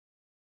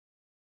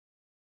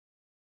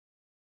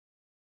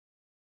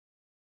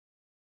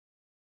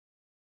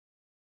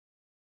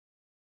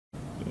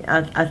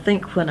I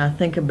think when I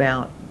think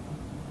about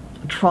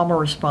trauma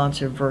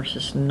responsive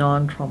versus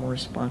non-trauma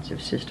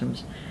responsive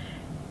systems,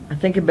 I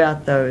think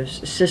about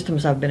those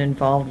systems I've been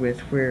involved with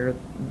where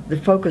the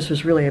focus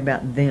was really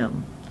about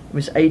them. It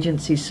was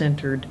agency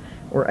centered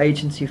or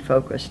agency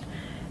focused,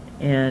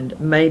 and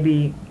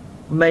maybe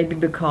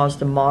because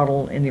the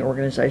model in the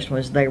organization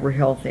was they were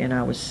healthy and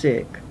I was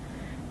sick,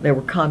 they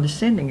were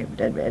condescending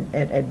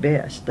at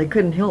best. They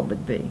couldn't help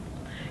but be.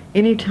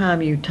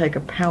 Anytime you take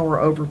a power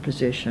over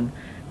position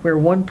where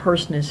one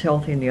person is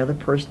healthy and the other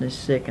person is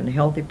sick, and the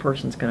healthy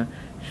person's going to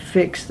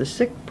fix the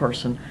sick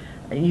person,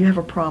 you have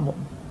a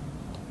problem.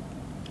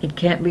 It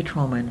can't be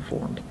trauma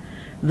informed.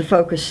 The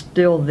focus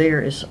still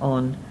there is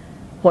on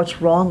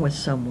what's wrong with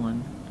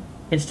someone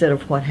instead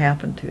of what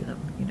happened to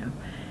them.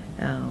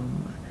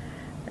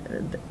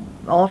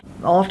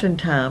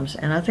 Oftentimes,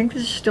 and I think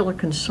this is still a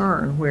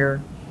concern,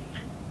 where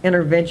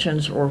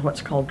interventions or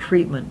what's called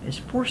treatment is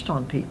forced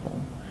on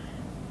people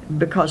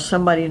because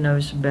somebody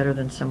knows better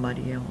than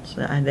somebody else.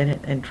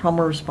 And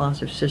trauma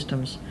responsive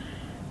systems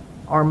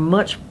are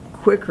much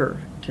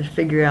quicker to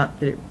figure out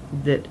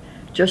that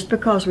just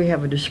because we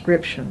have a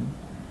description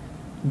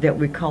that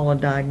we call a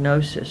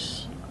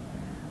diagnosis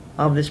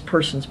of this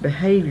person's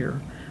behavior,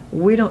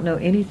 we don't know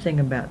anything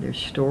about their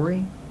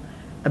story,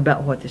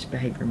 about what this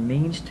behavior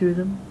means to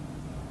them.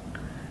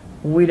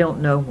 We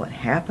don't know what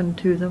happened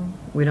to them.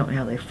 We don't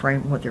know how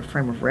what their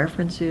frame of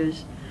reference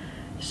is.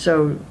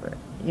 So,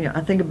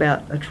 I think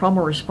about a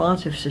trauma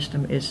responsive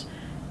system is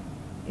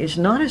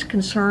not as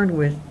concerned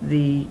with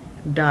the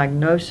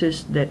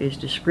diagnosis that is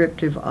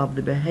descriptive of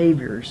the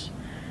behaviors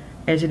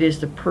as it is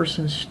the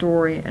person's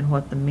story and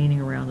what the meaning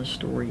around the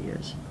story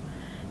is.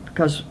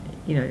 Because,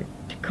 to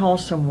call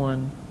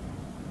someone,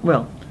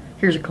 well,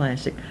 here's a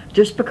classic.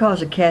 Just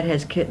because a cat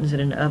has kittens in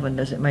an oven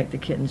doesn't make the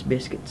kittens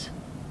biscuits.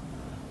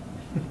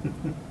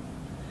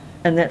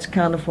 And that's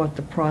kind of what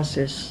the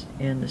process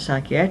in the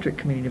psychiatric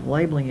community of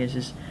labeling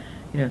is,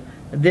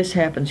 this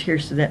happens here,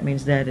 so that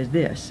means that is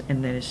this.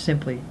 And that is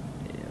simply,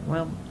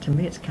 well, to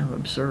me it's kind of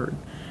absurd.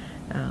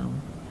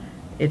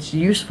 It's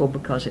useful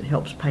because it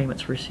helps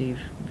payments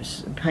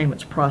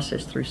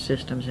processed through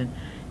systems, and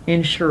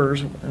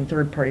insurers and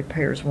third-party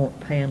payers won't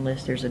pay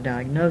unless there's a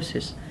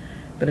diagnosis.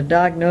 But a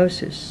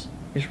diagnosis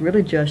is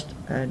really just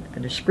a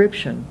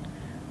description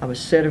of a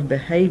set of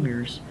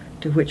behaviors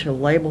to which a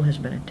label has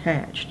been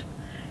attached.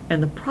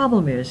 And the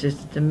problem is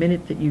that the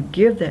minute that you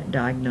give that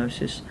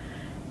diagnosis,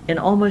 in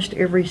almost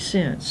every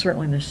sense,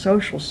 certainly in the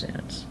social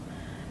sense,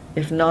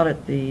 if not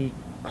at the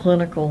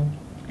clinical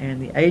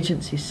and the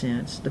agency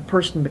sense, the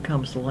person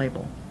becomes the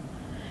label.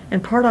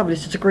 And part of it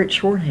is it's a great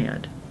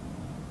shorthand.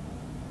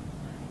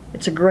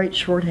 It's a great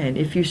shorthand.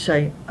 If you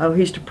say, oh,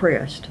 he's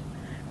depressed,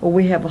 well,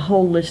 we have a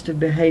whole list of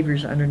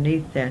behaviors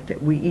underneath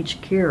that we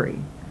each carry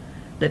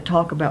that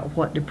talk about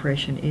what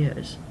depression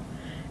is.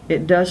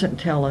 It doesn't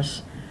tell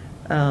us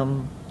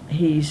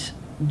he's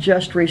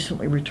just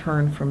recently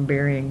returned from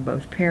burying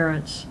both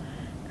parents,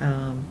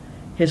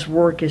 his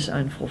work is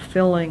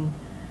unfulfilling,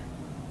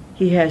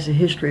 he has a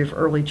history of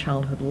early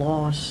childhood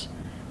loss,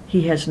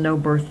 he has no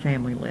birth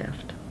family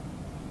left.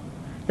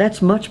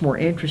 That's much more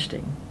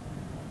interesting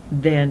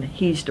than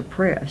he's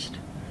depressed.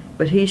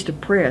 But he's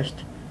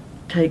depressed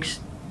takes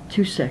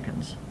 2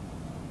 seconds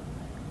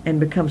and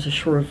becomes a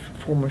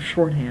form of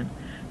shorthand.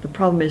 The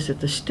problem is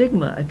that the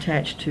stigma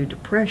attached to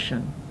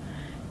depression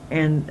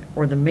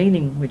or the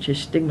meaning, which is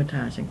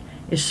stigmatizing,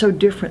 is so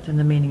different than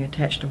the meaning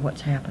attached to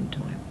what's happened to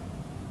him.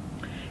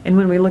 And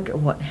when we look at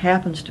what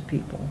happens to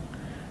people,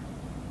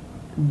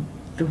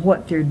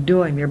 what they're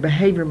doing, their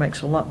behavior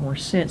makes a lot more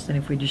sense than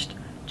if we just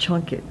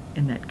chunk it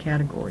in that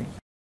category.